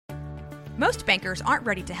Most bankers aren't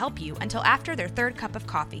ready to help you until after their third cup of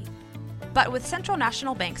coffee. But with Central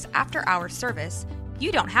National Bank's after-hours service,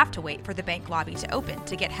 you don't have to wait for the bank lobby to open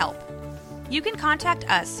to get help. You can contact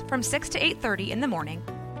us from 6 to 8:30 in the morning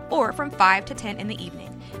or from 5 to 10 in the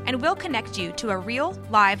evening, and we'll connect you to a real,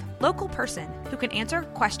 live, local person who can answer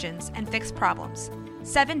questions and fix problems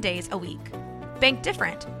 7 days a week. Bank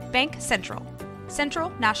different. Bank Central. Central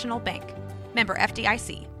National Bank. Member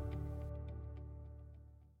FDIC.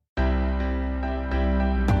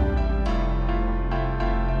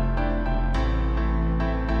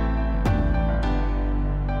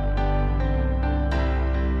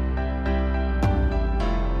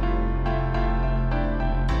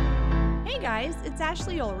 Guys, it's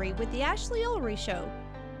Ashley Ulrey with The Ashley Ulrey Show.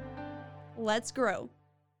 Let's grow.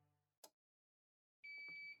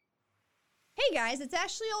 Hey guys, it's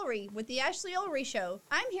Ashley Ulrey with The Ashley Ulrey Show.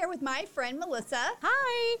 I'm here with my friend Melissa.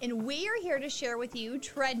 Hi. And we are here to share with you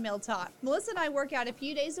Treadmill Talk. Melissa and I work out a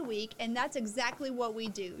few days a week, and that's exactly what we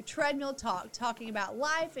do. Treadmill Talk, talking about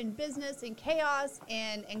life and business and chaos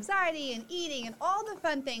and anxiety and eating and all the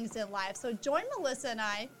fun things in life. So join Melissa and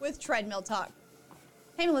I with Treadmill Talk.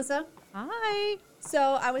 Hey Melissa. Hi. So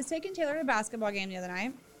I was taking Taylor to a basketball game the other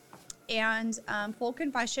night, and full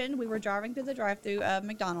confession, we were driving through the drive-thru of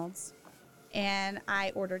McDonald's, and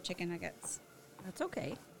I ordered chicken nuggets. That's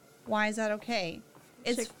okay. Why is that okay?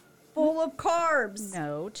 It's full of carbs.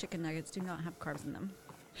 No, chicken nuggets do not have carbs in them.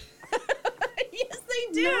 Yes,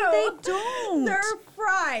 they do. No, they don't. They're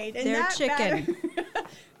fried. And They're chicken.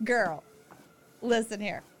 Girl, listen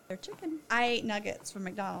here. They're chicken. I ate nuggets from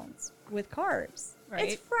McDonald's with carbs.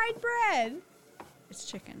 Right. It's fried bread. It's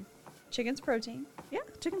chicken. Chicken's protein. Yeah,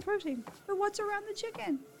 chicken's protein. But what's around the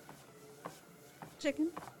chicken?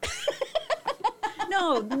 Chicken.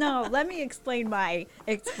 No, let me explain why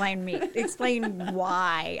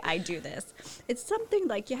I do this. It's something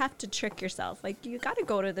like you have to trick yourself. Like you got to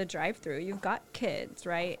go to the drive-thru. You've got kids,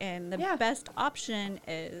 right? And the best option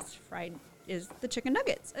is the chicken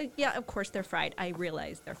nuggets. Yeah, of course they're fried. I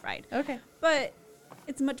realize they're fried. Okay. But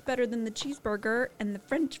it's much better than the cheeseburger and the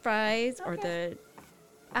French fries or the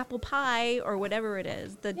apple pie or whatever it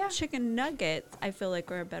is. The chicken nuggets, I feel like,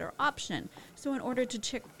 are a better option. So in order to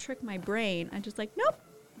trick my brain, I'm just like, nope,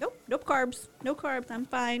 carbs. No carbs. I'm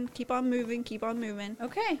fine. Keep on moving.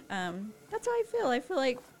 Okay. That's how I feel. I feel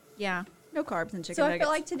like, no carbs in chicken nuggets. So I feel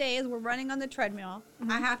like today, as we're running on the treadmill,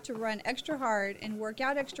 I have to run extra hard and work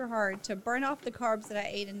out extra hard to burn off the carbs that I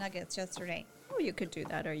ate in nuggets yesterday. Oh, you could do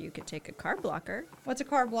that, or you could take a carb blocker. What's a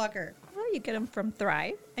carb blocker? Well, you get them from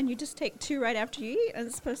Thrive, and you just take 2 right after you eat, and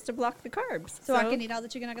it's supposed to block the carbs. So I can eat all the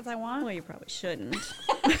chicken nuggets I want? Well, you probably shouldn't.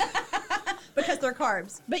 Because they're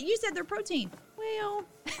carbs. But you said they're protein. Well,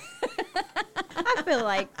 I feel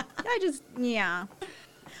like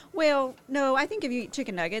Well, no, I think if you eat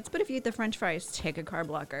chicken nuggets, but if you eat the French fries, take a carb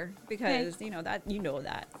blocker because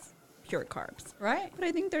that's pure carbs. Right. But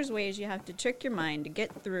I think there's ways you have to trick your mind to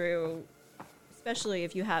get through, especially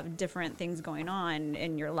if you have different things going on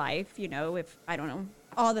in your life, if, I don't know.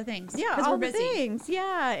 All the things. Yeah, all all the the things.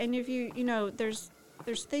 Yeah, and if there's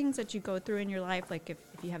things that you go through in your life, like if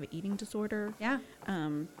you have an eating disorder. Yeah.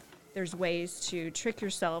 There's ways to trick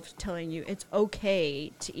yourself telling you it's okay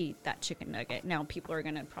to eat that chicken nugget. Now, people are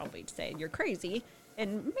going to probably say you're crazy,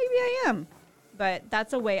 and maybe I am. But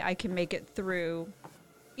that's a way I can make it through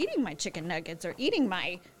eating my chicken nuggets or eating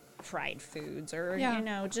my fried foods or,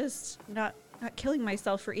 just not killing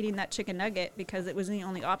myself for eating that chicken nugget because it was the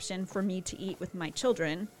only option for me to eat with my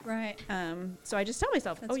children. Right. So I just tell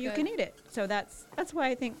myself, That's you good. can eat it. So that's why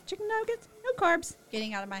I think chicken nuggets, no carbs.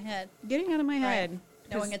 Getting out of my head. Getting out of my head.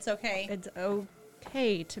 Knowing it's okay. It's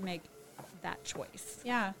okay to make that choice.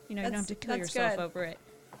 Yeah. You don't have to kill yourself over it.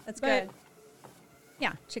 That's good.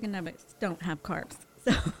 Yeah, chicken nuggets don't have carbs.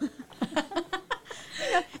 So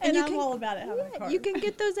and you I'm all about it having carbs. You can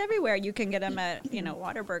get those everywhere. You can get them at,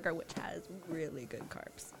 Whataburger, which has really good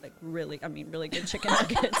carbs. Like really good chicken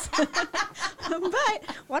nuggets. But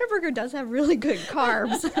Whataburger does have really good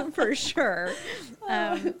carbs for sure.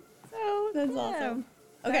 So that's awesome.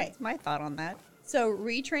 Okay. That's my thought on that. So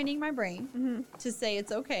retraining my brain to say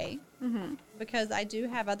it's okay because I do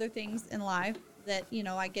have other things in life that,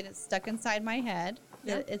 I get it stuck inside my head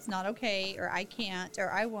that it's not okay or I can't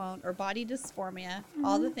or I won't or body dysphoria,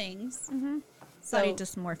 all the things. So Body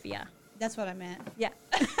dysmorphia. That's what I meant. Yeah.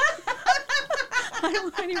 I don't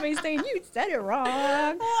want anybody saying you said it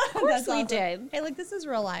wrong. Of course we did. Hey, look, this is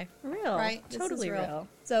real life. Real. Right? Totally This is real.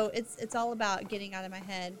 So it's all about getting out of my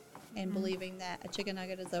head and believing that a chicken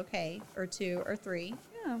nugget is okay, or 2 or 3.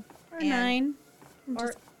 Yeah. Or And- 9.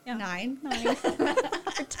 Or 9.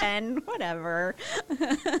 Or or 10, whatever.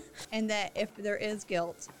 And that if there is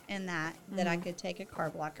guilt in that I could take a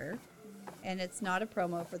carb blocker. And it's not a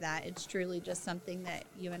promo for that. It's truly just something that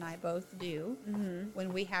you and I both do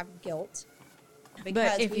when we have guilt.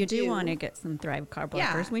 But if you do want to get some Thrive carb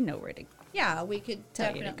blockers, we know where to. Yeah, we could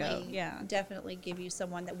tell you to go. Yeah. Definitely give you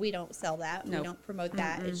someone that we don't sell that. We don't promote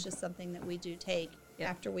that. It's just something that we do take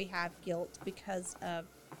after we have guilt because of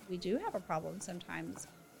we do have a problem sometimes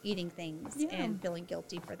eating things and feeling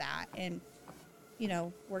guilty for that. And, you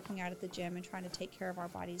know, working out at the gym and trying to take care of our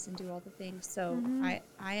bodies and do all the things. So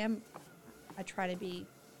I try to be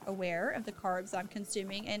aware of the carbs I'm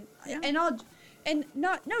consuming and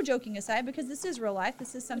no joking aside, because this is real life.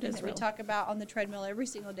 This is something that we talk about on the treadmill every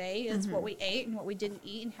single day is what we ate and what we didn't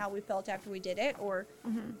eat and how we felt after we did it, or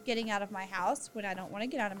getting out of my house when I don't want to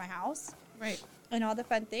get out of my house. Right. And all the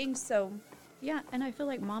fun things. So yeah, and I feel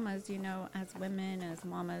like mamas, you know, as women, as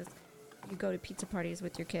mamas, you go to pizza parties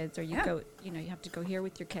with your kids, or you go, you know, you have to go here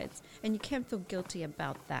with your kids, and you can't feel guilty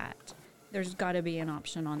about that. There's got to be an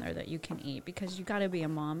option on there that you can eat, because you got to be a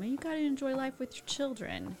mom and you got to enjoy life with your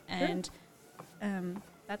children. And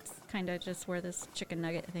that's kind of just where this chicken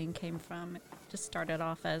nugget thing came from. It just started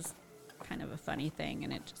off as kind of a funny thing,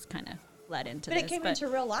 and it just kind of led into this. But it came into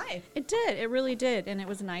real life. It did. It really did. And it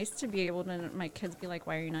was nice to be able to, my kids be like,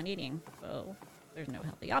 why are you not eating? Well, there's no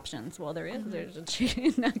healthy options. Well, there is. There's a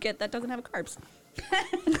chicken nugget that doesn't have carbs.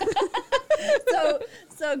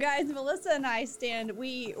 So guys, Melissa and I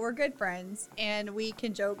we're good friends, and we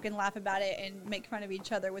can joke and laugh about it and make fun of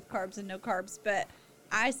each other with carbs and no carbs. But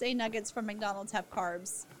I say nuggets from McDonald's have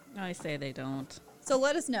carbs. I say they don't. So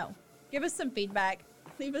let us know. Give us some feedback.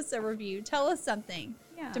 Leave us a review. Tell us something.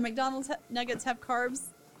 Yeah. Do McDonald's nuggets have carbs?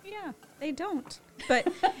 Yeah, they don't. But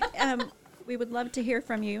we would love to hear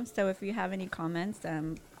from you. So if you have any comments,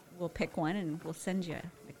 we'll pick one and we'll send you a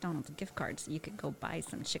McDonald's gift card so you could go buy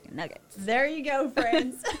some chicken nuggets. There you go,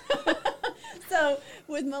 friends. So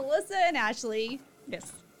with Melissa and Ashley,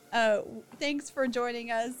 yes, thanks for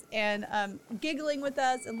joining us and giggling with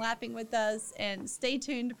us and laughing with us. And stay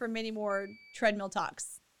tuned for many more treadmill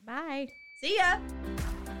talks. Bye. See ya.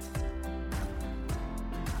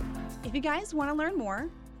 If you guys want to learn more,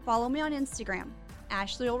 follow me on Instagram,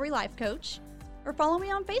 Ashley Ulrey Life Coach, or follow me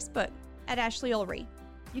on Facebook at Ashley Ulrey.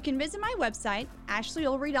 You can visit my website,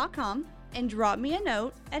 ashleyulrey.com, and drop me a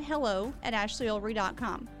note at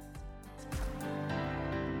hello@ashleyulrey.com.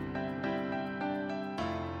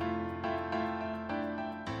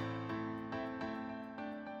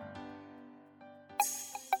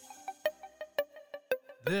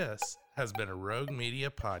 This has been a Rogue Media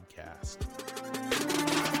podcast.